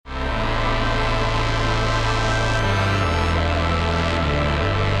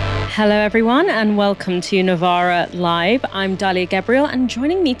Hello everyone and welcome to Novara Live. I'm Dalia Gebrial and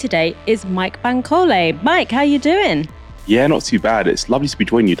joining me today is Mike Bankole. Mike, how you doing? Yeah, not too bad. It's lovely to be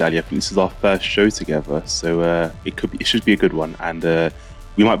joining you, Dalia. I think this is our first show together, so it should be a good one, and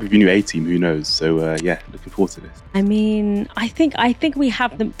we might be the new A-team. Who knows? So looking forward to this. I mean, I think we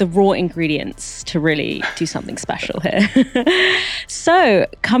have the raw ingredients to really do something special here. So,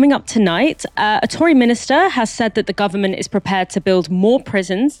 coming up tonight, a Tory minister has said that the government is prepared to build more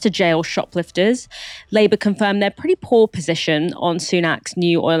prisons to jail shoplifters. Labour confirmed their pretty poor position on Sunak's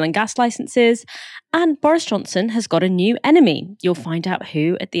new oil and gas licences. And Boris Johnson has got a new enemy. You'll find out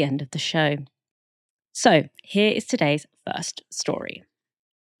who at the end of the show. So, here is today's first story.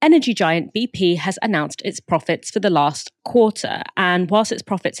 Energy giant BP has announced its profits for the last quarter, and whilst its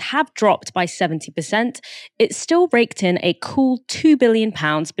profits have dropped by 70%, it still raked in a cool £2 billion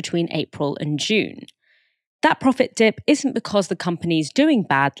between April and June. That profit dip isn't because the company's doing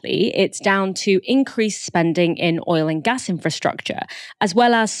badly, it's down to increased spending in oil and gas infrastructure, as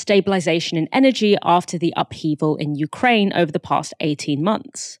well as stabilisation in energy after the upheaval in Ukraine over the past 18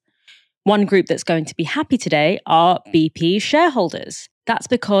 months. One group that's going to be happy today are BP shareholders. That's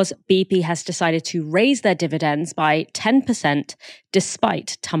because BP has decided to raise their dividends by 10%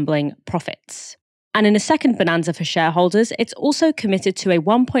 despite tumbling profits. And in a second bonanza for shareholders, it's also committed to a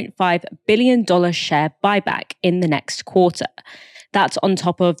 $1.5 billion share buyback in the next quarter. That's on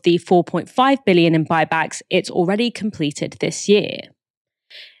top of the $4.5 billion in buybacks it's already completed this year.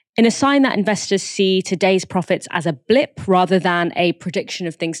 In a sign that investors see today's profits as a blip rather than a prediction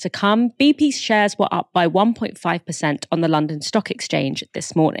of things to come, BP's shares were up by 1.5% on the London Stock Exchange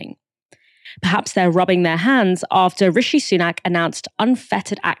this morning. Perhaps they're rubbing their hands after Rishi Sunak announced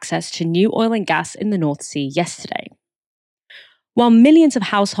unfettered access to new oil and gas in the North Sea yesterday. While millions of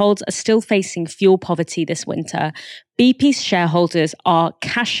households are still facing fuel poverty this winter, BP's shareholders are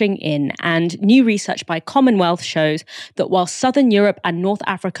cashing in, and new research by Commonwealth shows that while Southern Europe and North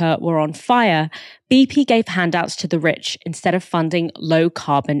Africa were on fire, BP gave handouts to the rich instead of funding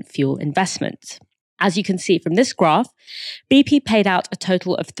low-carbon fuel investment. As you can see from this graph, BP paid out a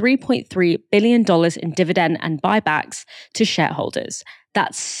total of $3.3 billion in dividend and buybacks to shareholders.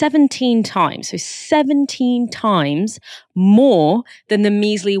 That's 17 times more than the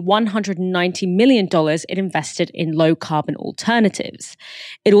measly $190 million it invested in low-carbon alternatives.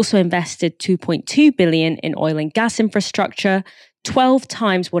 It also invested $2.2 billion in oil and gas infrastructure, 12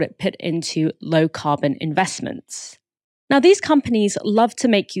 times what it put into low-carbon investments. Now, these companies love to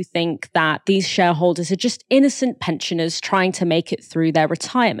make you think that these shareholders are just innocent pensioners trying to make it through their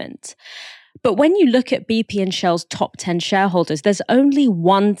retirement. But when you look at BP and Shell's top 10 shareholders, there's only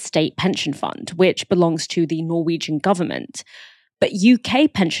one state pension fund, which belongs to the Norwegian government. But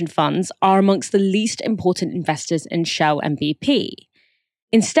UK pension funds are amongst the least important investors in Shell and BP.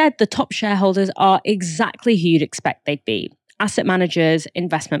 Instead, the top shareholders are exactly who you'd expect they'd be: asset managers,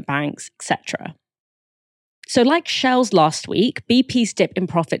 investment banks, etc. So like Shell's last week, BP's dip in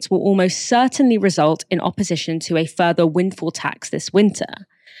profits will almost certainly result in opposition to a further windfall tax this winter.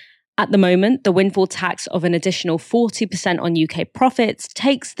 At the moment, the windfall tax of an additional 40% on UK profits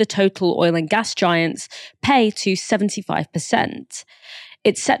takes the total oil and gas giants' pay to 75%.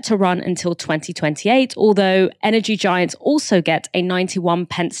 It's set to run until 2028, although energy giants also get a 91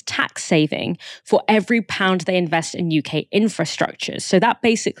 pence tax saving for every pound they invest in UK infrastructure. So that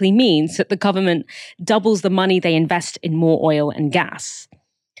basically means that the government doubles the money they invest in more oil and gas.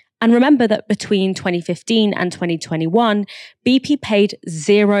 And remember that between 2015 and 2021, BP paid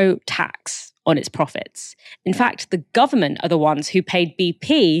zero tax on its profits. In fact, the government are the ones who paid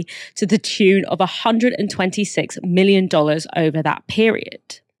BP to the tune of $126 million over that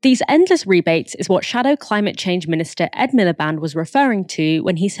period. These endless rebates is what Shadow Climate Change Minister Ed Miliband was referring to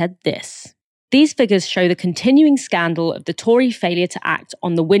when he said this. These figures show the continuing scandal of the Tory failure to act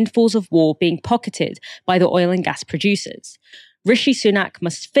on the windfalls of war being pocketed by the oil and gas producers. Rishi Sunak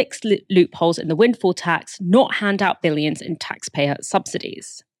must fix loopholes in the windfall tax, not hand out billions in taxpayer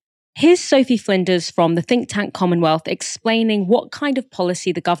subsidies. Here's Sophie Flinders from the think tank Commonwealth explaining what kind of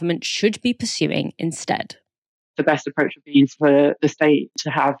policy the government should be pursuing instead. The best approach would be for the state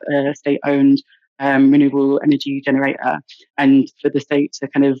to have a state-owned renewable energy generator, and for the state to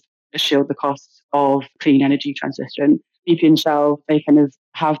kind of shield the costs of clean energy transition. BP and Shell, they kind of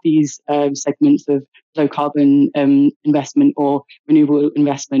have these segments of low carbon investment or renewable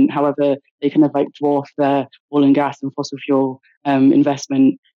investment. However, they kind of like dwarf their oil and gas and fossil fuel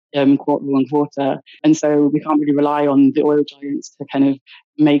investment quarter on quarter. And so we can't really rely on the oil giants to kind of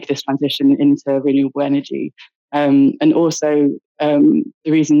make this transition into renewable energy. And also the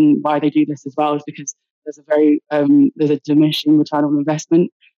reason why they do this as well is because there's a diminishing return on investment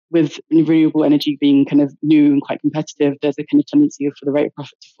with renewable energy being kind of new and quite competitive, there's a kind of tendency for the rate of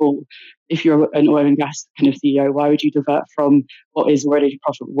profit to fall. If you're an oil and gas kind of CEO, why would you divert from what is already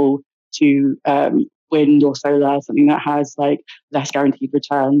profitable to wind or solar, something that has like less guaranteed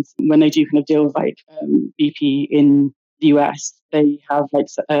returns? When they do kind of deals like BP in the US, they have like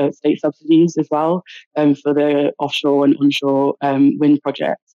state subsidies as well for the offshore and onshore wind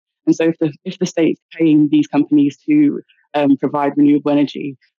projects. And so if the state's paying these companies to provide renewable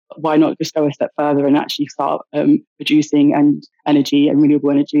energy, why not just go a step further and actually start producing energy and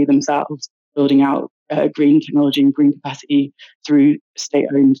renewable energy themselves, building out green technology and green capacity through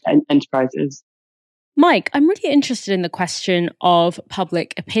state-owned enterprises? Mike, I'm really interested in the question of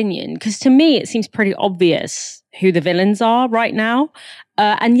public opinion, because to me, it seems pretty obvious who the villains are right now.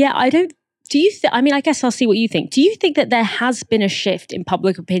 And yet I don't. I guess I'll see what you think. Do you think that there has been a shift in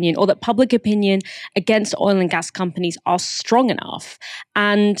public opinion, or that public opinion against oil and gas companies are strong enough?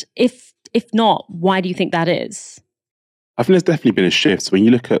 And if not, why do you think that is? I think there's definitely been a shift. So when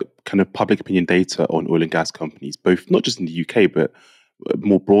you look at kind of public opinion data on oil and gas companies, both not just in the UK, but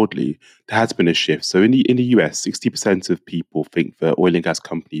more broadly, there has been a shift. So in the US, 60% of people think that oil and gas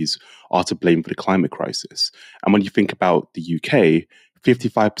companies are to blame for the climate crisis. And when you think about the UK,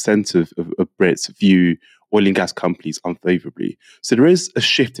 55% of Brits view oil and gas companies unfavorably. So there is a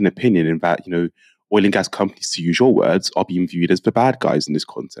shift in opinion in that, oil and gas companies, to use your words, are being viewed as the bad guys in this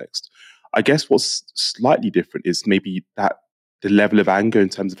context. I guess what's slightly different is maybe that the level of anger in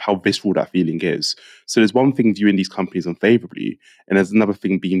terms of how visceral that feeling is. So there's one thing viewing these companies unfavorably, and there's another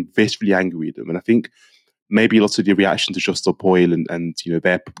thing being viscerally angry with them. And I think maybe lots of the reaction to Just Stop Oil and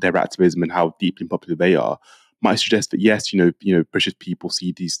their activism and how deeply unpopular they are might suggest that yes, British people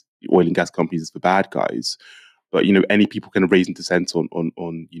see these oil and gas companies as the bad guys, but any people kind of raising dissent on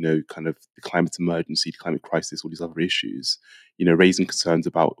kind of the climate emergency, the climate crisis, all these other issues, raising concerns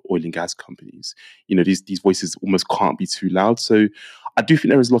about oil and gas companies, these voices almost can't be too loud. So I do think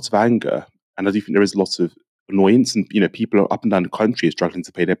there is a lot of anger, and I do think there is a lot of annoyance, and people are up and down the country are struggling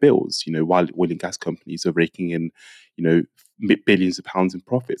to pay their bills, while oil and gas companies are raking in, billions of pounds in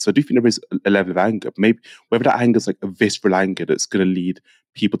profit. So I do think there is a level of anger. Maybe whether that anger is like a visceral anger that's going to lead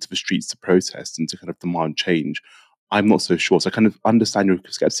people to the streets to protest and to kind of demand change, I'm not so sure. So I kind of understand your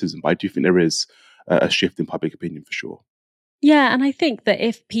skepticism, but I do think there is a shift in public opinion for sure. Yeah, and I think that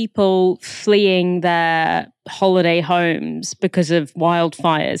if people fleeing their holiday homes because of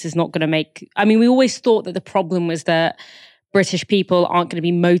wildfires is not going to make... we always thought that the problem was that British people aren't going to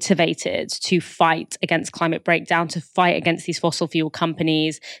be motivated to fight against climate breakdown, to fight against these fossil fuel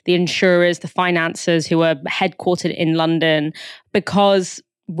companies, the insurers, the financiers who are headquartered in London, because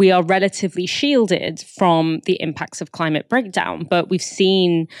we are relatively shielded from the impacts of climate breakdown. But we've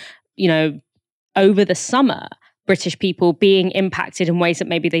seen, over the summer, British people being impacted in ways that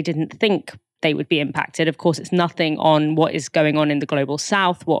maybe they didn't think they would be impacted. Of course, it's nothing on what is going on in the global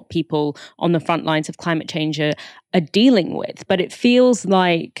south, what people on the front lines of climate change are dealing with. But it feels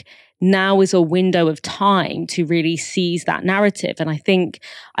like now is a window of time to really seize that narrative. And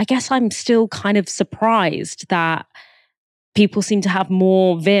I guess I'm still kind of surprised that people seem to have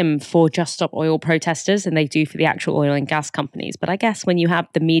more vim for Just Stop Oil protesters than they do for the actual oil and gas companies. But I guess when you have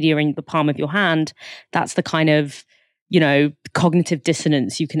the media in the palm of your hand, that's the kind of, cognitive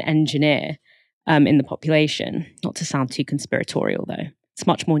dissonance you can engineer in the population. Not to sound too conspiratorial, though. It's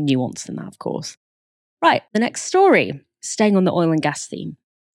much more nuanced than that, of course. Right, the next story, staying on the oil and gas theme.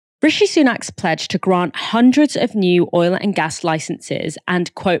 Rishi Sunak's pledge to grant hundreds of new oil and gas licenses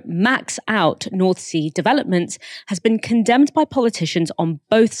and, quote, max out North Sea developments has been condemned by politicians on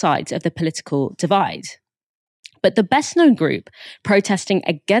both sides of the political divide. But the best-known group protesting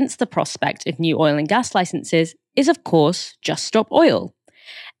against the prospect of new oil and gas licenses is, of course, Just Stop Oil.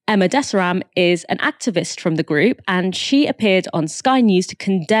 Emma Desaram is an activist from the group, and she appeared on Sky News to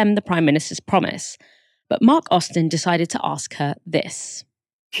condemn the Prime Minister's promise. But Mark Austin decided to ask her this.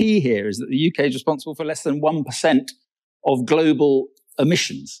 Key here is that the UK is responsible for less than 1% of global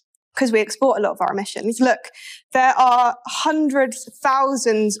emissions. Because we export a lot of our emissions. Look, there are hundreds,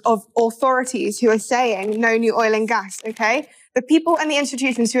 thousands of authorities who are saying no new oil and gas, okay? The people and the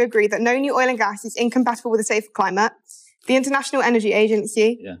institutions who agree that no new oil and gas is incompatible with a safer climate, the International Energy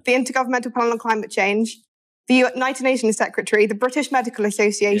Agency, the Intergovernmental Panel on Climate Change, the United Nations Secretary, the British Medical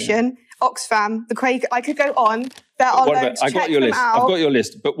Association, Oxfam, the Quaker, I could go on. There are loads. I've got your list. I've got your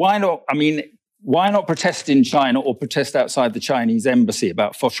list. But why not? Why not protest in China or protest outside the Chinese embassy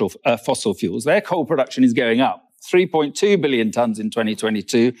about fossil fuels? Their coal production is going up. 3.2 billion tonnes in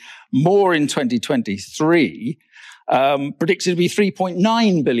 2022, more in 2023, predicted to be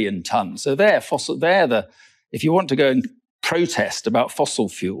 3.9 billion tonnes. So if you want to go and protest about fossil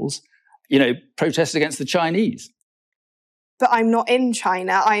fuels, protest against the Chinese. But I'm not in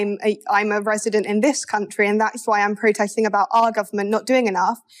China. I'm a resident in this country, and that's why I'm protesting about our government not doing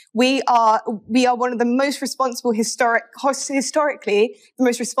enough. We are one of the most responsible historically, the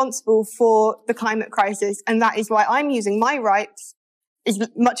most responsible for the climate crisis, and that is why I'm using my rights, as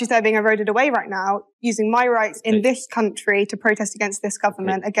much as they're being eroded away right now, using my rights in this country to protest against this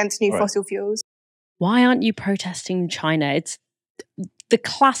government, against new fossil fuels. Why aren't you protesting China? It's the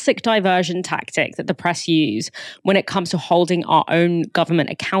classic diversion tactic that the press use when it comes to holding our own government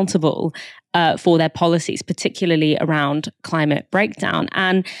accountable for their policies, particularly around climate breakdown.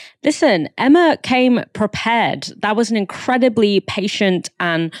 And listen, Emma came prepared. That was an incredibly patient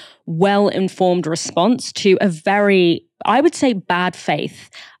and well-informed response to a very, I would say, bad faith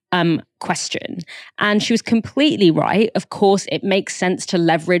question. And she was completely right. Of course, it makes sense to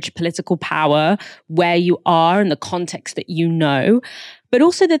leverage political power where you are in the context that you know. But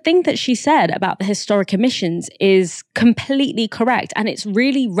also the thing that she said about the historic emissions is completely correct. And it's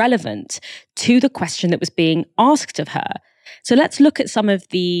really relevant to the question that was being asked of her. So let's look at some of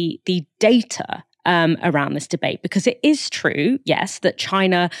the data around this debate, because it is true, yes, that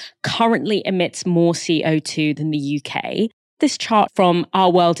China currently emits more CO2 than the UK. This chart from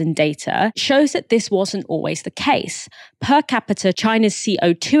Our World in Data shows that this wasn't always the case. Per capita, China's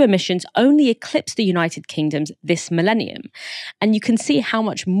CO2 emissions only eclipsed the United Kingdom's this millennium. And you can see how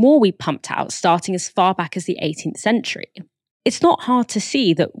much more we pumped out starting as far back as the 18th century. It's not hard to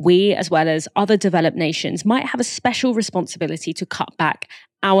see that we, as well as other developed nations, might have a special responsibility to cut back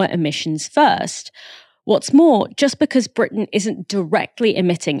our emissions first. What's more, just because Britain isn't directly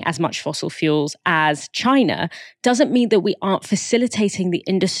emitting as much fossil fuels as China doesn't mean that we aren't facilitating the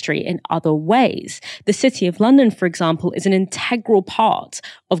industry in other ways. The City of London, for example, is an integral part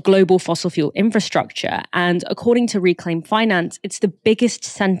of global fossil fuel infrastructure. And according to Reclaim Finance, it's the biggest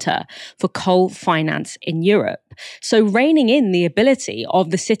centre for coal finance in Europe. So reining in the ability of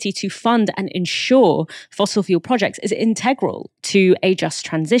the city to fund and ensure fossil fuel projects is integral to a just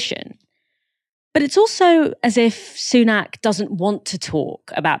transition. But it's also as if Sunak doesn't want to talk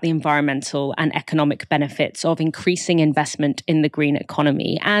about the environmental and economic benefits of increasing investment in the green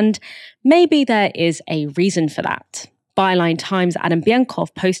economy. And maybe there is a reason for that. Byline Times' Adam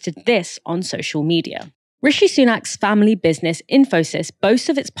Bankole posted this on social media. Rishi Sunak's family business Infosys boasts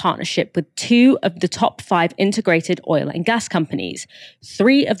of its partnership with 2 of the top 5 integrated oil and gas companies,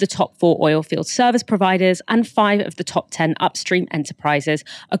 3 of the top 4 oil field service providers, and 5 of the top 10 upstream enterprises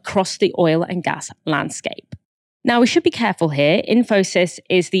across the oil and gas landscape. Now, we should be careful here. Infosys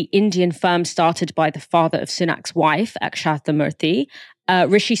is the Indian firm started by the father of Sunak's wife, Akshata Murthy.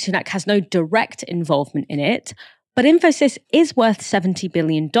 Rishi Sunak has no direct involvement in it. But Infosys is worth $70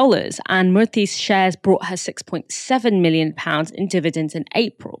 billion, and Murthy's shares brought her £6.7 million in dividends in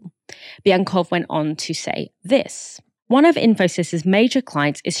April. Bankole went on to say this. One of Infosys' major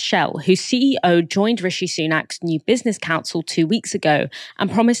clients is Shell, whose CEO joined Rishi Sunak's new business council 2 weeks ago and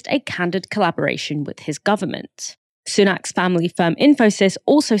promised a candid collaboration with his government. Sunak's family firm Infosys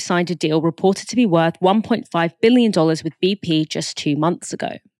also signed a deal reported to be worth $1.5 billion with BP just 2 months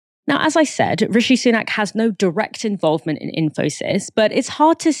ago. Now, as I said, Rishi Sunak has no direct involvement in Infosys, but it's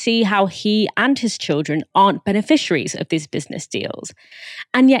hard to see how he and his children aren't beneficiaries of these business deals.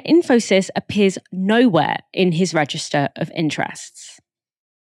 And yet Infosys appears nowhere in his register of interests.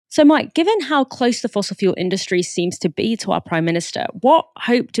 So, Mike, given how close the fossil fuel industry seems to be to our Prime Minister, what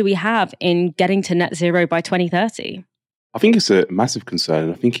hope do we have in getting to net zero by 2030? I think it's a massive concern.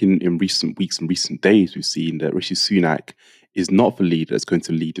 I think in recent weeks and recent days, we've seen that Rishi Sunak is not the leader that's going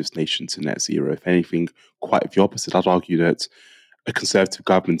to lead this nation to net zero. If anything, quite the opposite. I'd argue that a Conservative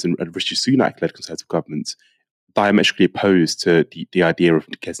government and a Rishi Sunak-led Conservative government diametrically opposed to the idea of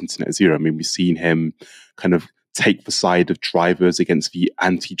getting to net zero. I mean, we've seen him kind of take the side of drivers against the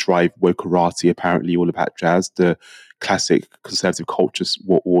anti-drive wokerati, apparently all about jazz, the classic Conservative culture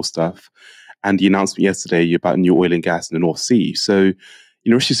war stuff, and the announcement yesterday about new oil and gas in the North Sea. So,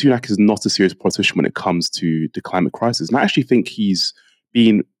 Rishi Sunak is not a serious politician when it comes to the climate crisis. And I actually think he's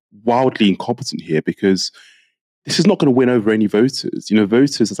been wildly incompetent here because this is not going to win over any voters.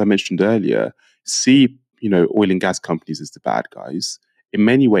 Voters, as I mentioned earlier, see, oil and gas companies as the bad guys. In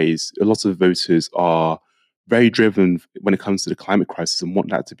many ways, a lot of voters are very driven when it comes to the climate crisis and want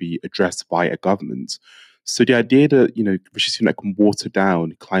that to be addressed by a government. So the idea that, Rishi Sunak can water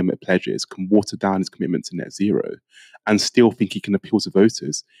down climate pledges, can water down his commitment to net zero, and still think he can appeal to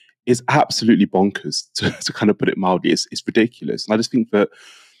voters is absolutely bonkers, to kind of put it mildly. It's ridiculous. And I just think that,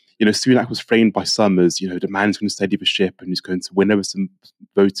 Sunak was framed by some as, the man who's going to steady the ship and who's going to win over some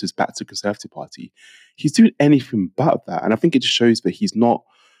voters back to the Conservative Party. He's doing anything but that. And I think it just shows that he's not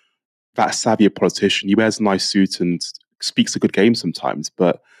that savvy a politician. He wears a nice suit and speaks a good game sometimes.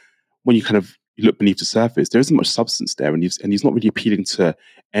 But when you look beneath the surface, there isn't much substance there. And he's not really appealing to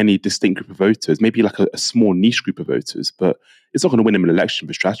any distinct group of voters, maybe like a small niche group of voters, but it's not going to win him an election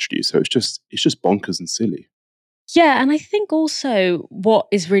for strategy. So it's just bonkers and silly. Yeah, and I think also what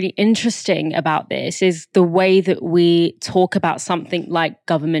is really interesting about this is the way that we talk about something like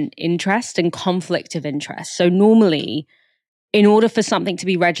government interest and conflict of interest. So normally, in order for something to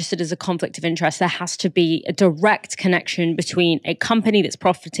be registered as a conflict of interest, there has to be a direct connection between a company that's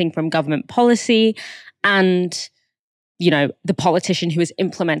profiting from government policy and, the politician who is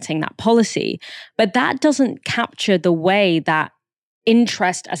implementing that policy. But that doesn't capture the way that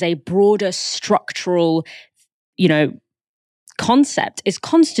interest as a broader structural concept is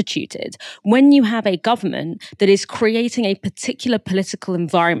constituted when you have a government that is creating a particular political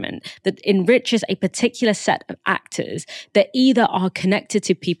environment that enriches a particular set of actors that either are connected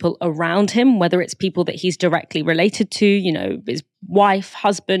to people around him, whether it's people that he's directly related to, his wife,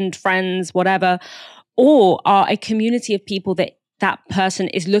 husband, friends, whatever, or are a community of people that that person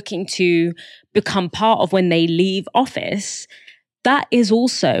is looking to become part of when they leave office. That is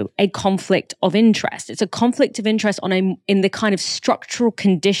also a conflict of interest. It's a conflict of interest in the kind of structural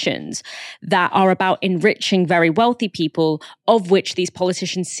conditions that are about enriching very wealthy people, of which these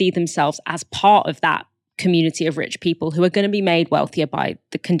politicians see themselves as part of that community of rich people who are going to be made wealthier by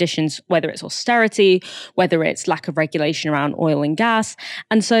the conditions, whether it's austerity, whether it's lack of regulation around oil and gas.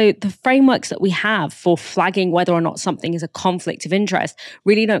 And so the frameworks that we have for flagging whether or not something is a conflict of interest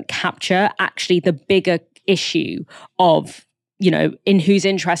really don't capture actually the bigger issue of in whose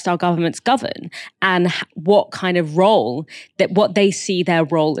interest our governments govern and what kind of role what they see their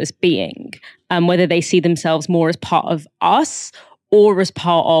role as being, whether they see themselves more as part of us or as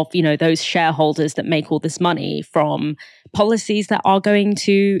part of, those shareholders that make all this money from policies that are going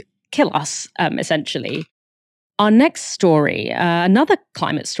to kill us, essentially. Our next story, another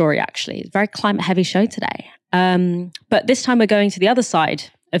climate story, actually, very climate heavy show today. But this time we're going to the other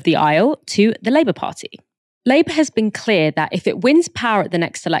side of the aisle to the Labour Party. Labour has been clear that if it wins power at the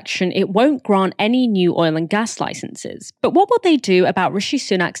next election, it won't grant any new oil and gas licences. But what will they do about Rishi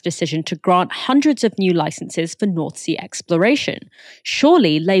Sunak's decision to grant hundreds of new licences for North Sea exploration?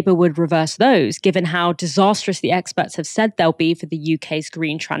 Surely Labour would reverse those, given how disastrous the experts have said they'll be for the UK's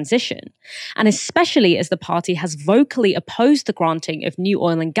green transition. And especially as the party has vocally opposed the granting of new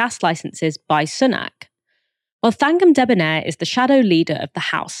oil and gas licences by Sunak. Well, Thangam Debonair is the shadow leader of the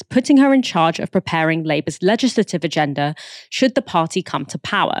House, putting her in charge of preparing Labour's legislative agenda should the party come to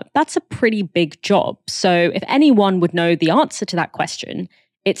power. That's a pretty big job. So if anyone would know the answer to that question,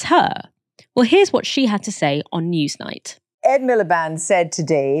 it's her. Well, here's what she had to say on Newsnight. Ed Miliband said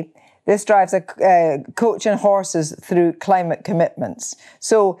today, this drives a coach and horses through climate commitments.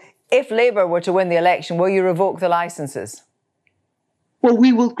 So if Labour were to win the election, will you revoke the licences? Well,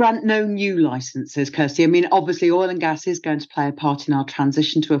 we will grant no new licences, Kirsty. I mean, obviously, oil and gas is going to play a part in our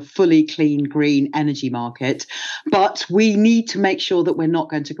transition to a fully clean, green energy market. But we need to make sure that we're not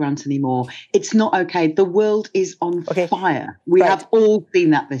going to grant any more. It's not okay. The world is on fire. We have all seen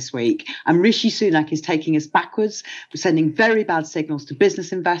that this week. And Rishi Sunak is taking us backwards. We're sending very bad signals to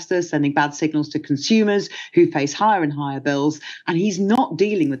business investors, sending bad signals to consumers who face higher and higher bills. And he's not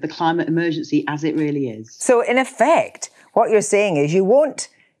dealing with the climate emergency as it really is. So, in effect, what you're saying is you won't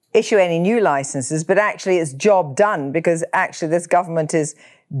issue any new licenses, but actually it's job done because actually this government is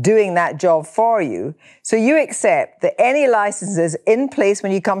doing that job for you. So you accept that any licenses in place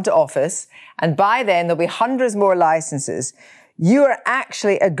when you come to office, and by then there'll be hundreds more licenses, you are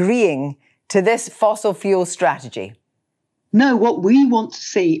actually agreeing to this fossil fuel strategy. No, what we want to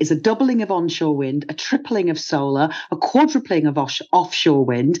see is a doubling of onshore wind, a tripling of solar, a quadrupling of offshore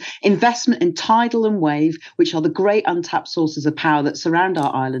wind, investment in tidal and wave, which are the great untapped sources of power that surround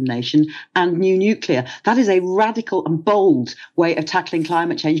our island nation, and new nuclear. That is a radical and bold way of tackling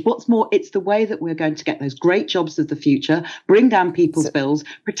climate change. What's more, it's the way that we're going to get those great jobs of the future, bring down people's bills,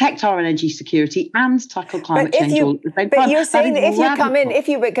 protect our energy security, and tackle climate change all at the same time. But you're saying that if you come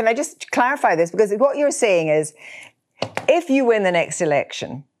in, but can I just clarify this? Because what you're saying is, if you win the next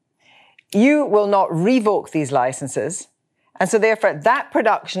election, you will not revoke these licenses. And so therefore, that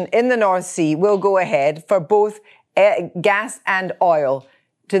production in the North Sea will go ahead for both gas and oil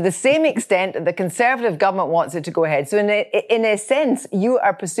to the same extent that the Conservative government wants it to go ahead. So in a sense, you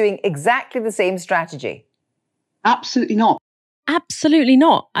are pursuing exactly the same strategy. Absolutely not. Absolutely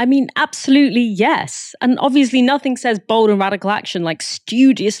not. I mean, absolutely yes. And obviously nothing says bold and radical action like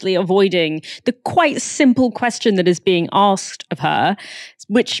studiously avoiding the quite simple question that is being asked of her,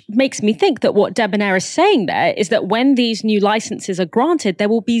 which makes me think that what Debonair is saying there is that when these new licenses are granted, there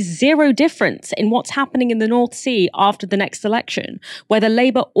will be zero difference in what's happening in the North Sea after the next election, whether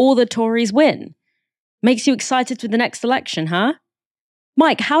Labour or the Tories win. Makes you excited for the next election, huh?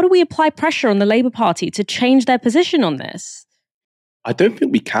 Mike, how do we apply pressure on the Labour Party to change their position on this? I don't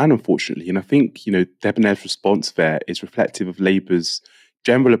think we can, unfortunately. And I think, Debonair's response there is reflective of Labour's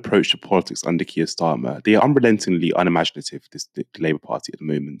general approach to politics under Keir Starmer. They are unrelentingly unimaginative, the Labour Party at the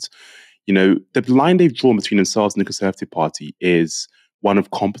moment. The line they've drawn between themselves and the Conservative Party is one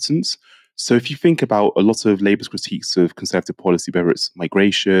of competence. So if you think about a lot of Labour's critiques of Conservative policy, whether it's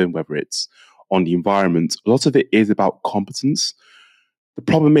migration, whether it's on the environment, a lot of it is about competence. The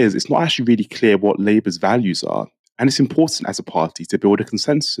problem is it's not actually really clear what Labour's values are. And it's important as a party to build a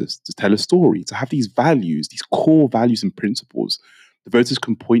consensus, to tell a story, to have these values, these core values and principles the voters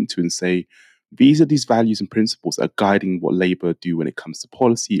can point to and say, these are these values and principles that are guiding what Labour do when it comes to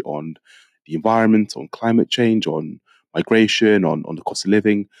policy on the environment, on climate change, on migration, on the cost of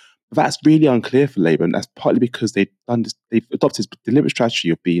living. But that's really unclear for Labour, and that's partly because they've adopted this deliberate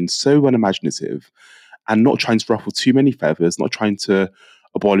strategy of being so unimaginative and not trying to ruffle too many feathers, not trying to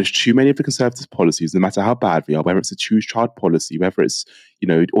abolish too many of the Conservatives' policies, no matter how bad they are, whether it's a two-child policy, whether it's,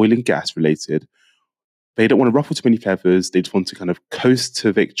 oil and gas related. They don't want to ruffle too many feathers. They just want to kind of coast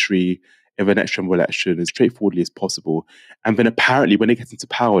to victory in the next general election as straightforwardly as possible. And then apparently when they get into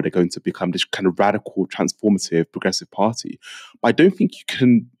power, they're going to become this kind of radical, transformative, progressive party. But I don't think you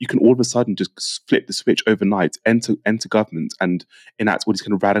can all of a sudden just flip the switch overnight, enter government and enact all these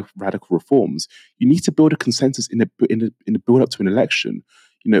kind of radical reforms. You need to build a consensus in the build up to an election.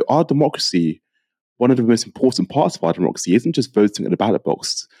 Our democracy, one of the most important parts of our democracy isn't just voting at the ballot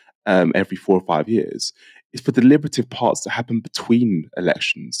box every 4 or 5 years. It's for deliberative parts that happen between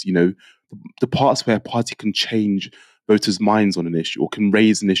elections. The parts where a party can change voters' minds on an issue, or can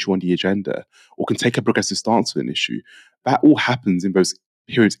raise an issue on the agenda, or can take a progressive stance on an issue. That all happens in those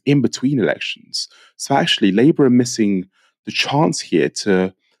periods in between elections. So actually, Labour are missing the chance here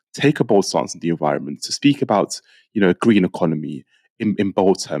to take a bold stance on the environment, to speak about a green economy in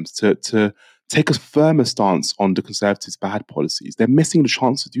bold terms, to take a firmer stance on the Conservatives' bad policies. They're missing the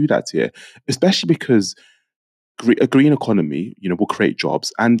chance to do that here, especially because a green economy, will create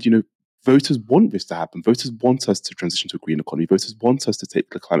jobs, and voters want this to happen. Voters want us to transition to a green economy. Voters want us to take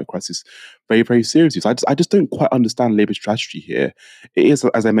the climate crisis very, very seriously. So I just don't quite understand Labour's strategy here. It is,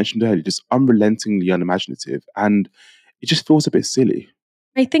 as I mentioned earlier, just unrelentingly unimaginative, and it just feels a bit silly.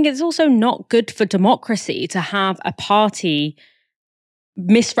 I think it's also not good for democracy to have a party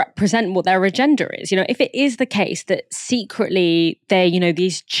misrepresent what their agenda is. If it is the case that secretly they're,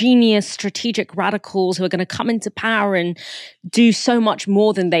 these genius strategic radicals who are going to come into power and do so much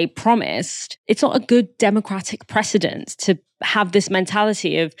more than they promised, it's not a good democratic precedent to have this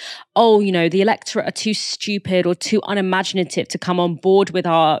mentality of, the electorate are too stupid or too unimaginative to come on board with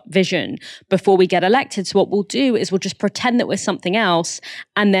our vision before we get elected. So what we'll do is we'll just pretend that we're something else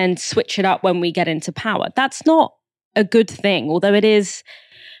and then switch it up when we get into power. That's not a good thing, although it is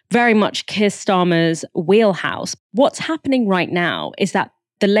very much Keir Starmer's wheelhouse. What's happening right now is that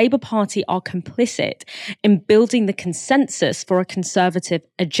the Labour Party are complicit in building the consensus for a Conservative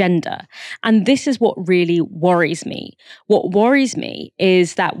agenda. And this is what really worries me. What worries me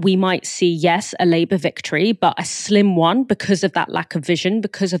is that we might see, yes, a Labour victory, but a slim one because of that lack of vision,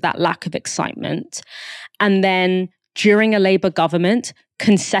 because of that lack of excitement. And then during a Labour government,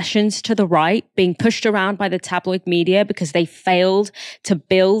 concessions to the right being pushed around by the tabloid media because they failed to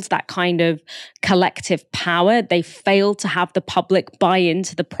build that kind of collective power. They failed to have the public buy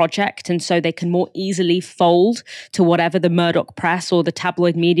into the project, and so they can more easily fold to whatever the Murdoch press or the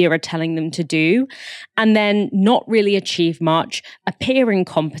tabloid media are telling them to do, and then not really achieve much, appear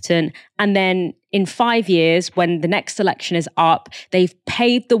incompetent, and then in 5 years, when the next election is up, they've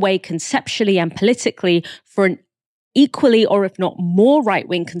paved the way conceptually and politically for an equally, or if not more,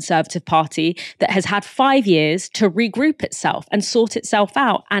 right-wing Conservative Party that has had 5 years to regroup itself and sort itself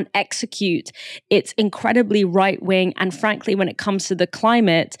out and execute its incredibly right-wing and, frankly, when it comes to the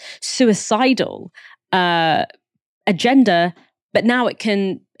climate, suicidal agenda. But now it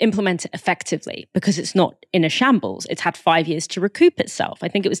can implement it effectively because it's not in a shambles. It's had 5 years to recoup itself. I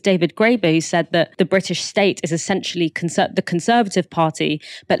think it was David Graeber who said that the British state is essentially the Conservative Party,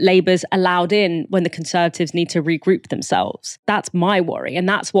 but Labour's allowed in when the Conservatives need to regroup themselves. That's my worry. And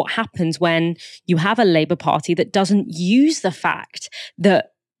that's what happens when you have a Labour Party that doesn't use the fact that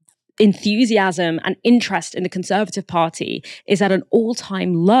enthusiasm and interest in the Conservative Party is at an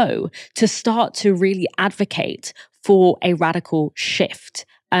all-time low to start to really advocate for a radical shift,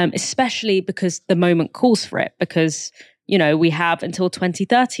 especially because the moment calls for it, because we have until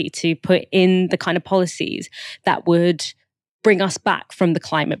 2030 to put in the kind of policies that would bring us back from the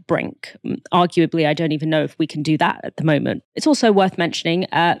climate brink. Arguably, I don't even know if we can do that at the moment. It's also worth mentioning,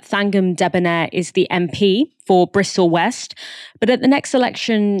 Thangam Debonair is the MP for Bristol West, but at the next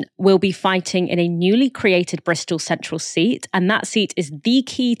election, we'll be fighting in a newly created Bristol Central seat, and that seat is the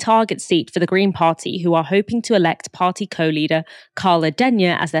key target seat for the Green Party, who are hoping to elect party co-leader Carla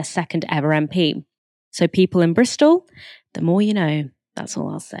Denyer as their second ever MP. So people in Bristol, the more you know, that's all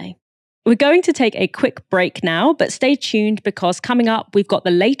I'll say. We're going to take a quick break now, but stay tuned because coming up, we've got the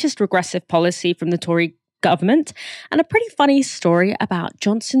latest regressive policy from the Tory government and a pretty funny story about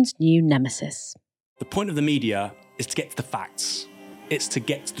Johnson's new nemesis. The point of the media is to get to the facts. It's to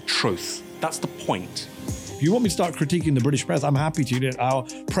get to the truth. That's the point. If you want me to start critiquing the British press, I'm happy to. Our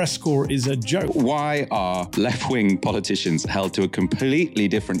press score is a joke. Why are left-wing politicians held to a completely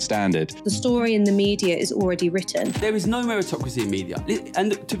different standard? The story in the media is already written. There is no meritocracy in media.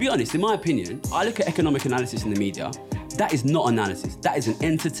 And to be honest, in my opinion, I look at economic analysis in the media. That is not analysis. That is an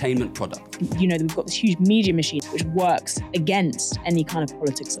entertainment product. We've got this huge media machine which works against any kind of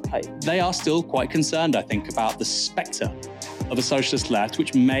politics of hope. They are still quite concerned, I think, about the spectre of a socialist left,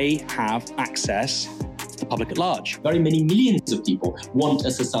 which may have access to the public at large. Very many millions of people want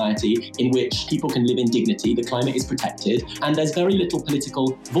a society in which people can live in dignity, the climate is protected, and there's very little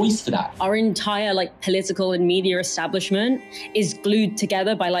political voice for that. Our entire political and media establishment is glued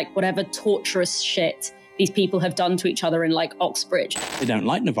together by whatever torturous shit these people have done to each other in Oxbridge. They don't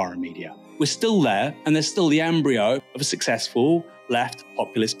like Novara media. We're still there, and there's still the embryo of a successful left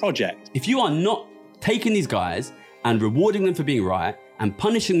populist project. If you are not taking these guys and rewarding them for being right and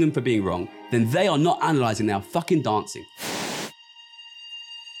punishing them for being wrong, then they are not analysing, they are fucking dancing.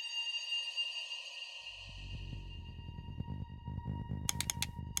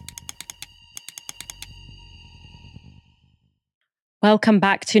 Welcome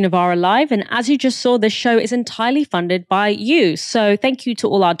back to Novara Live. And as you just saw, this show is entirely funded by you. So thank you to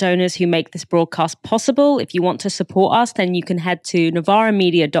all our donors who make this broadcast possible. If you want to support us, then you can head to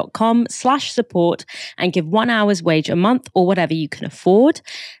novaramedia.com/support and give 1 hour's wage a month or whatever you can afford.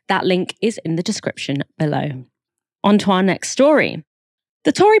 That link is in the description below. On to our next story.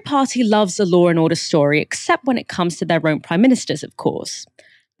 The Tory party loves a law and order story, except when it comes to their own prime ministers, of course.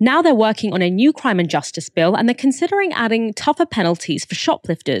 Now they're working on a new crime and justice bill, and they're considering adding tougher penalties for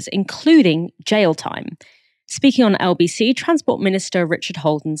shoplifters, including jail time. Speaking on LBC, Transport Minister Richard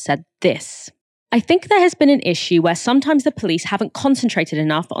Holden said this: "I think there has been an issue where sometimes the police haven't concentrated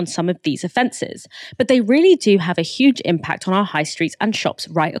enough on some of these offences, but they really do have a huge impact on our high streets and shops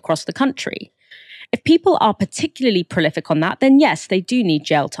right across the country. If people are particularly prolific on that, then yes, they do need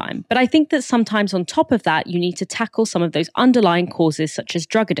jail time. But I think that sometimes on top of that, you need to tackle some of those underlying causes such as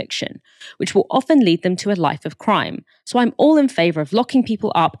drug addiction, which will often lead them to a life of crime. So I'm all in favour of locking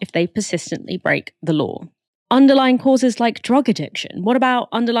people up if they persistently break the law." Underlying causes like drug addiction. What about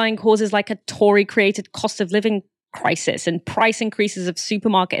underlying causes like a Tory-created cost of living crisis and price increases of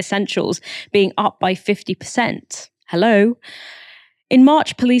supermarket essentials being up by 50%? Hello? In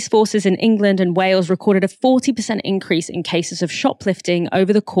March, police forces in England and Wales recorded a 40% increase in cases of shoplifting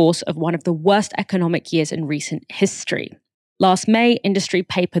over the course of one of the worst economic years in recent history. Last May, industry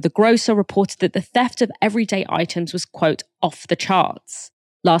paper The Grocer reported that the theft of everyday items was, quote, off the charts.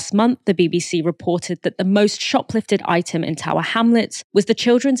 Last month, the BBC reported that the most shoplifted item in Tower Hamlets was the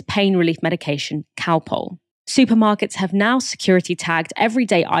children's pain relief medication, Calpol. Supermarkets have now security tagged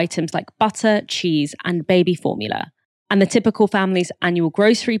everyday items like butter, cheese, and baby formula. And the typical family's annual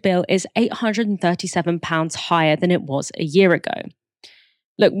grocery bill is £837 higher than it was a year ago.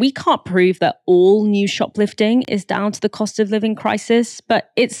 Look, we can't prove that all new shoplifting is down to the cost of living crisis,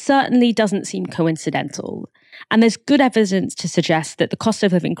 but it certainly doesn't seem coincidental. And there's good evidence to suggest that the cost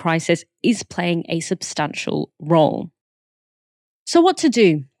of living crisis is playing a substantial role. So what to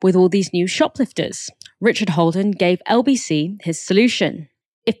do with all these new shoplifters? Richard Holden gave LBC his solution.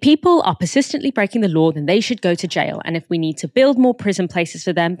 If people are persistently breaking the law, then they should go to jail. And if we need to build more prison places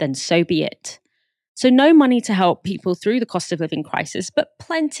for them, then so be it. So no money to help people through the cost of living crisis, but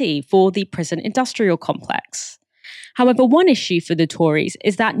plenty for the prison industrial complex. However, one issue for the Tories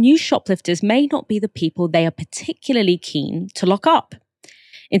is that new shoplifters may not be the people they are particularly keen to lock up.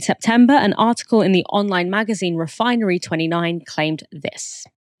 In September, an article in the online magazine Refinery29 claimed this: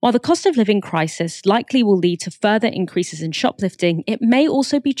 "While the cost of living crisis likely will lead to further increases in shoplifting, it may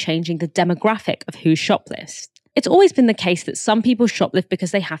also be changing the demographic of who shoplifts. It's always been the case that some people shoplift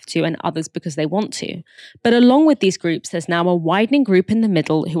because they have to and others because they want to. But along with these groups, there's now a widening group in the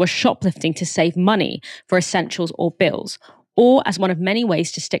middle who are shoplifting to save money for essentials or bills, or as one of many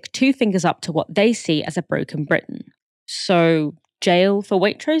ways to stick two fingers up to what they see as a broken Britain. So, jail for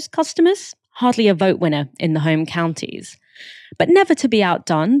Waitrose customers? Hardly a vote winner in the home counties. But never to be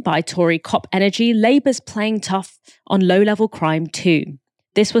outdone by Tory cop energy, Labour's playing tough on low-level crime too.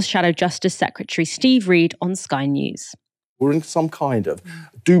 This was Shadow Justice Secretary Steve Reed on Sky News. We're in some kind of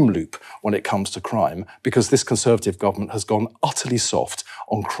doom loop when it comes to crime because this Conservative government has gone utterly soft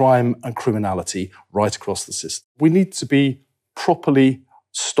on crime and criminality right across the system. We need to be properly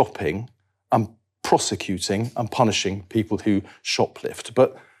stopping and prosecuting and punishing people who shoplift.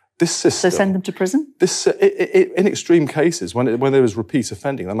 But this system... So send them to prison? In extreme cases, when there is repeat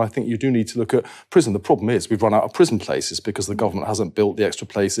offending, then I think you do need to look at prison. The problem is we've run out of prison places because the government hasn't built the extra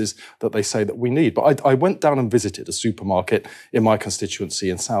places that they say that we need. But I went down and visited a supermarket in my constituency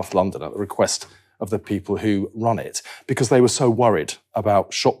in South London at the request of the people who run it because they were so worried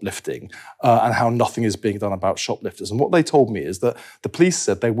about shoplifting and how nothing is being done about shoplifters. And what they told me is that the police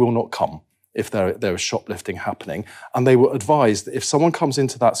said they will not come if there is shoplifting happening. And they were advised that if someone comes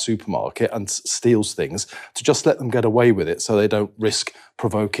into that supermarket and steals things, to just let them get away with it so they don't risk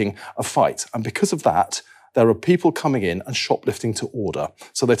provoking a fight. And because of that, there are people coming in and shoplifting to order.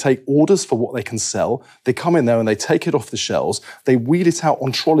 So they take orders for what they can sell, they come in there and they take it off the shelves, they wheel it out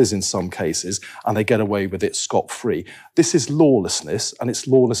on trolleys in some cases, and they get away with it scot-free. This is lawlessness, and it's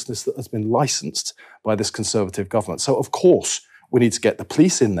lawlessness that has been licensed by this Conservative government. So of course, we need to get the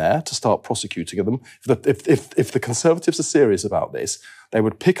police in there to start prosecuting them. If the Conservatives are serious about this, they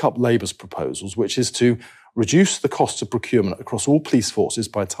would pick up Labour's proposals, which is to reduce the costs of procurement across all police forces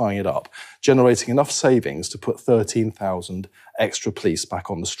by tying it up, generating enough savings to put 13,000 extra police back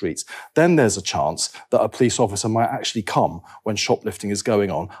on the streets. Then there's a chance that a police officer might actually come when shoplifting is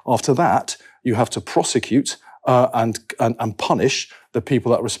going on. After that, you have to prosecute and punish the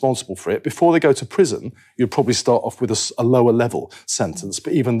people that are responsible for it. Before they go to prison, you'd probably start off with a lower level sentence,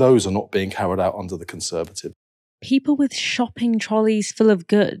 but even those are not being carried out under the Conservative. People with shopping trolleys full of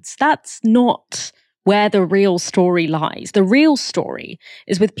goods, that's not where the real story lies. The real story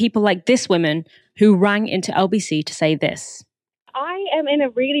is with people like this woman who rang into LBC to say this. I am in a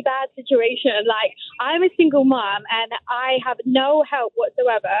really bad situation. Like, I'm a single mom and I have no help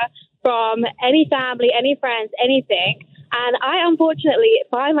whatsoever from any family, any friends, anything. And I unfortunately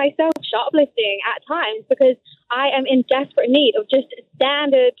find myself shoplifting at times because I am in desperate need of just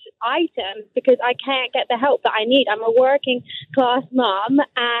standard items because I can't get the help that I need. I'm a working class mom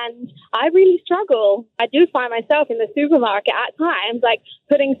and I really struggle. I do find myself in the supermarket at times, like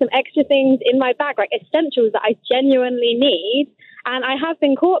putting some extra things in my bag, like essentials that I genuinely need. And I have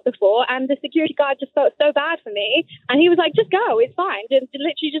been caught before, and the security guard just felt so bad for me. And he was like, just go, it's fine.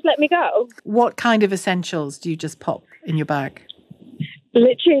 Literally just let me go. What kind of essentials do you just pop in your bag?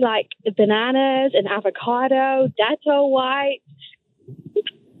 Literally like bananas, an avocado, Dettol wipes.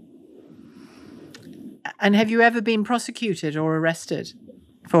 And have you ever been prosecuted or arrested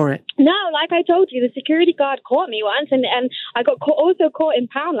for it? No, like I told you, the security guard caught me once, and I got also caught in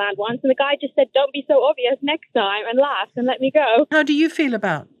Poundland once, and the guy just said, don't be so obvious next time, and laughed and let me go. How do you feel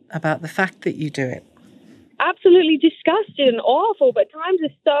about the fact that you do it? Absolutely disgusted and awful, but times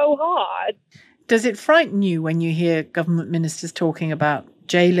are so hard. Does it frighten you when you hear government ministers talking about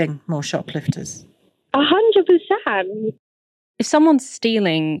jailing more shoplifters? 100%. If someone's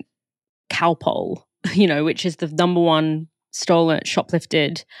stealing Calpol, which is the number one stolen,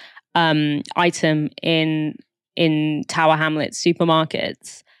 shoplifted item in Tower Hamlets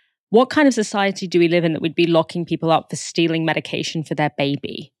supermarkets, what kind of society do we live in that would be locking people up for stealing medication for their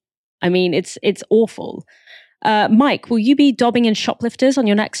baby? I mean, it's awful. Mike, will you be dobbing in shoplifters on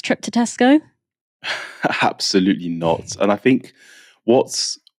your next trip to Tesco? Absolutely not. And I think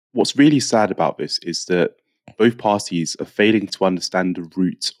what's really sad about this is that both parties are failing to understand the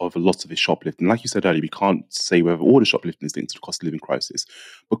root of a lot of this shoplifting. Like you said earlier, we can't say whether all the shoplifting is linked to the cost of living crisis,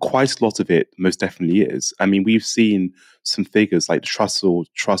 but quite a lot of it most definitely is. I mean, we've seen some figures like the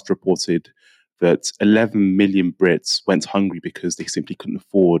Trust reported that 11 million Brits went hungry because they simply couldn't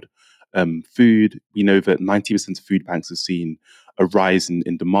afford food. We know that 90% of food banks have seen a rise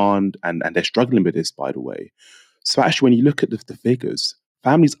in demand, and they're struggling with this, by the way. So actually, when you look at the figures,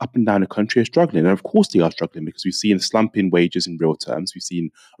 families up and down the country are struggling. And of course they are struggling because we've seen a slump in wages in real terms. We've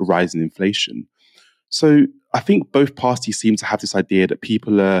seen a rise in inflation. So I think both parties seem to have this idea that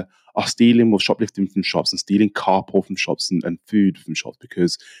people are stealing or shoplifting from shops and stealing carpool from shops and food from shops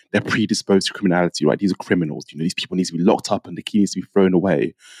because they're predisposed to criminality, right? These are criminals. These people need to be locked up and the key needs to be thrown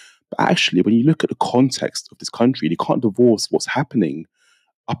away. But actually, when you look at the context of this country, you can't divorce what's happening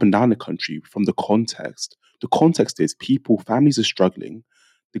up and down the country from the context. The context is families are struggling.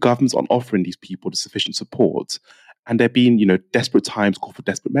 The governments aren't offering these people the sufficient support. And there being, desperate times call for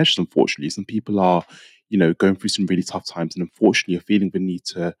desperate measures, unfortunately. Some people are, going through some really tough times and unfortunately are feeling the need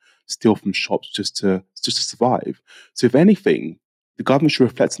to steal from shops just to survive. So if anything, the government should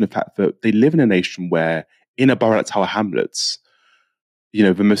reflect on the fact that they live in a nation where in a borough like Tower Hamlets,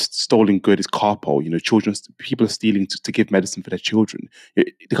 the most stolen good is carpool. People are stealing to give medicine for their children.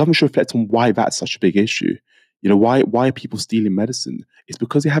 The government should reflect on why that's such a big issue. Why are people stealing medicine? It's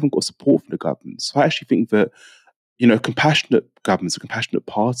because they haven't got support from the government. So I actually think that, compassionate governments, a compassionate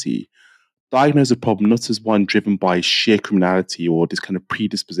party, diagnose the problem not as one driven by sheer criminality or this kind of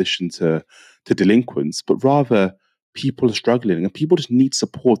predisposition to delinquents, but rather people are struggling and people just need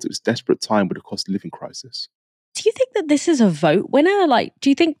support at this desperate time with the cost of living crisis. Do you think that this is a vote winner? Do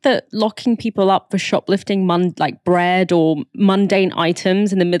you think that locking people up for shoplifting bread or mundane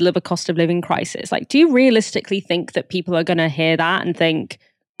items in the middle of a cost of living crisis, do you realistically think that people are going to hear that and think,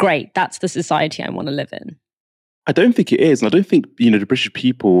 great, that's the society I want to live in? I don't think it is. And I don't think, the British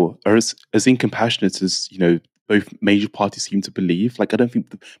people are as incompassionate as, both major parties seem to believe. I don't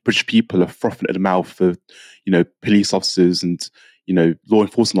think the British people are frothing at the mouth for, police officers and, law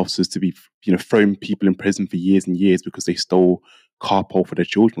enforcement officers to be, throwing people in prison for years and years because they stole carpool for their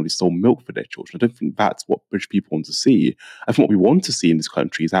children or they stole milk for their children. I don't think that's what British people want to see. I think what we want to see in this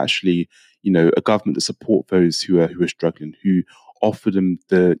country is actually, a government that support those who are struggling, who offer them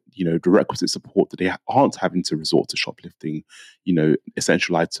the requisite support that they aren't having to resort to shoplifting,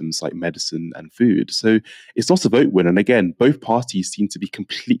 essential items like medicine and food. So it's not a vote win. And again, both parties seem to be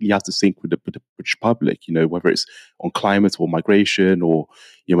completely out of sync with the British public, whether it's on climate or migration or,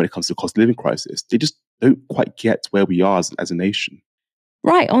 when it comes to the cost of living crisis. They just don't quite get where we are as a nation.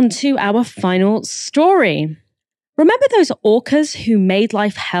 Right, on to our final story. Remember those orcas who made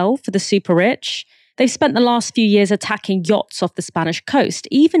life hell for the super rich? They've spent the last few years attacking yachts off the Spanish coast,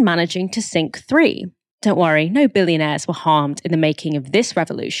 even managing to sink 3. Don't worry, no billionaires were harmed in the making of this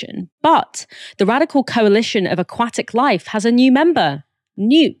revolution. But the radical coalition of aquatic life has a new member,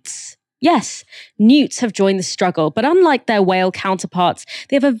 newts. Yes, newts have joined the struggle, but unlike their whale counterparts,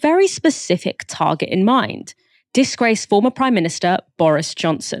 they have a very specific target in mind: disgraced former Prime Minister Boris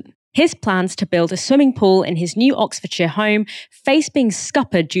Johnson. His plans to build a swimming pool in his new Oxfordshire home face being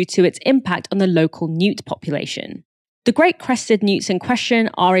scuppered due to its impact on the local newt population. The great crested newts in question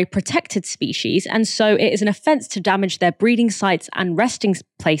are a protected species, and so it is an offence to damage their breeding sites and resting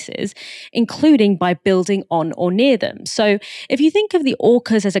places, including by building on or near them. So if you think of the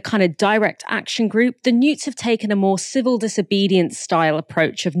orcas as a kind of direct action group, the newts have taken a more civil disobedience style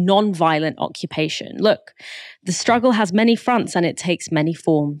approach of non-violent occupation. Look, the struggle has many fronts and it takes many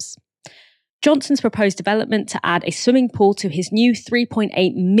forms. Johnson's proposed development to add a swimming pool to his new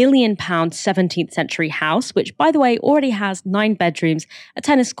 £3.8 million 17th century house, which, by the way, already has 9 bedrooms, a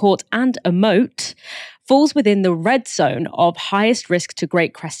tennis court and a moat, falls within the red zone of highest risk to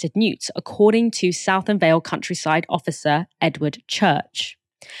great crested newts, according to Southern Vale Countryside officer Edward Church.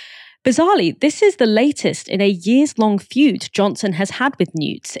 Bizarrely, this is the latest in a years-long feud Johnson has had with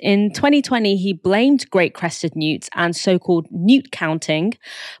newts. In 2020, he blamed great crested newts and so-called newt counting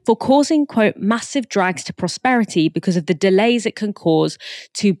for causing, quote, massive drags to prosperity because of the delays it can cause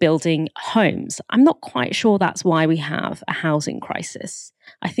to building homes. I'm not quite sure that's why we have a housing crisis.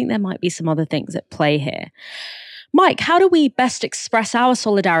 I think there might be some other things at play here. Mike, how do we best express our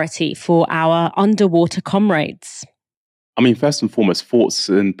solidarity for our underwater comrades? I mean, first and foremost, thoughts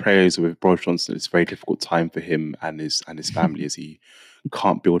and prayers with Boris Johnson. It's a very difficult time for him and his family as he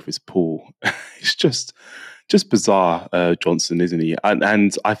can't build his pool. It's just bizarre, Johnson, isn't he?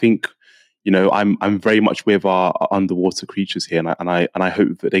 And I think, I'm very much with our underwater creatures here, and I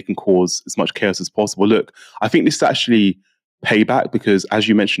hope that they can cause as much chaos as possible. Look, I think this is actually payback because, as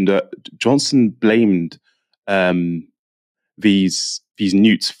you mentioned, Johnson blamed these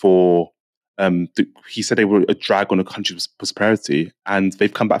newts for. He said they were a drag on a country's prosperity, and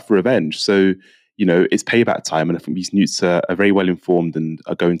they've come back for revenge. So, it's payback time, and I think these newts are very well informed and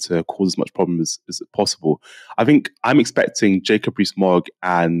are going to cause as much problem as possible. I think I'm expecting Jacob Rees-Mogg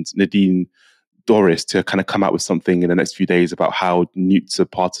and Nadine Dorries to kind of come out with something in the next few days about how newts are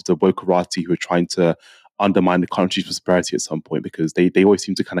part of the wokerati who are trying to undermine the country's prosperity at some point, because they always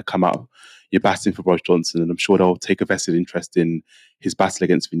seem to kind of come out battling for Boris Johnson, and I'm sure they'll take a vested interest in his battle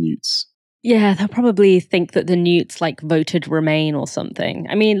against the newts. Yeah, they'll probably think that the newts voted Remain or something.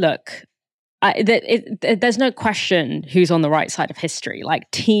 I mean, look, there's no question who's on the right side of history. Like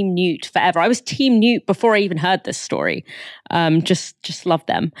Team Newt forever. I was Team Newt before I even heard this story. Just love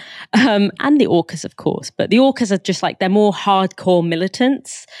them, and the Orcas, of course. But the Orcas are just like, they're more hardcore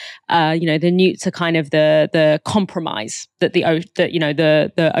militants. The Newts are kind of the compromise that the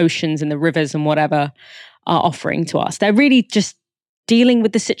oceans and the rivers and whatever are offering to us. They're really just dealing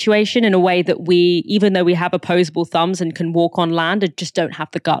with the situation in a way that we, even though we have opposable thumbs and can walk on land, just don't have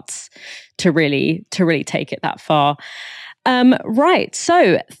the guts to really take it that far. Right.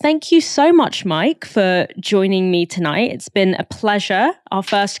 So thank you so much, Mike, for joining me tonight. It's been a pleasure, our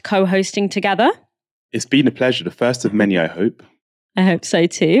first co-hosting together. It's been a pleasure, the first of many, I hope. I hope so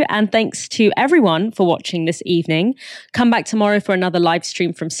too. And thanks to everyone for watching this evening. Come back tomorrow for another live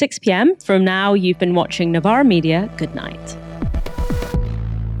stream from 6 p.m. From now, you've been watching Novara Media. Good night.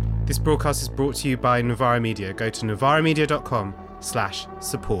 This broadcast is brought to you by Novara Media. Go to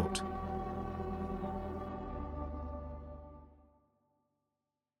novaramedia.com/support.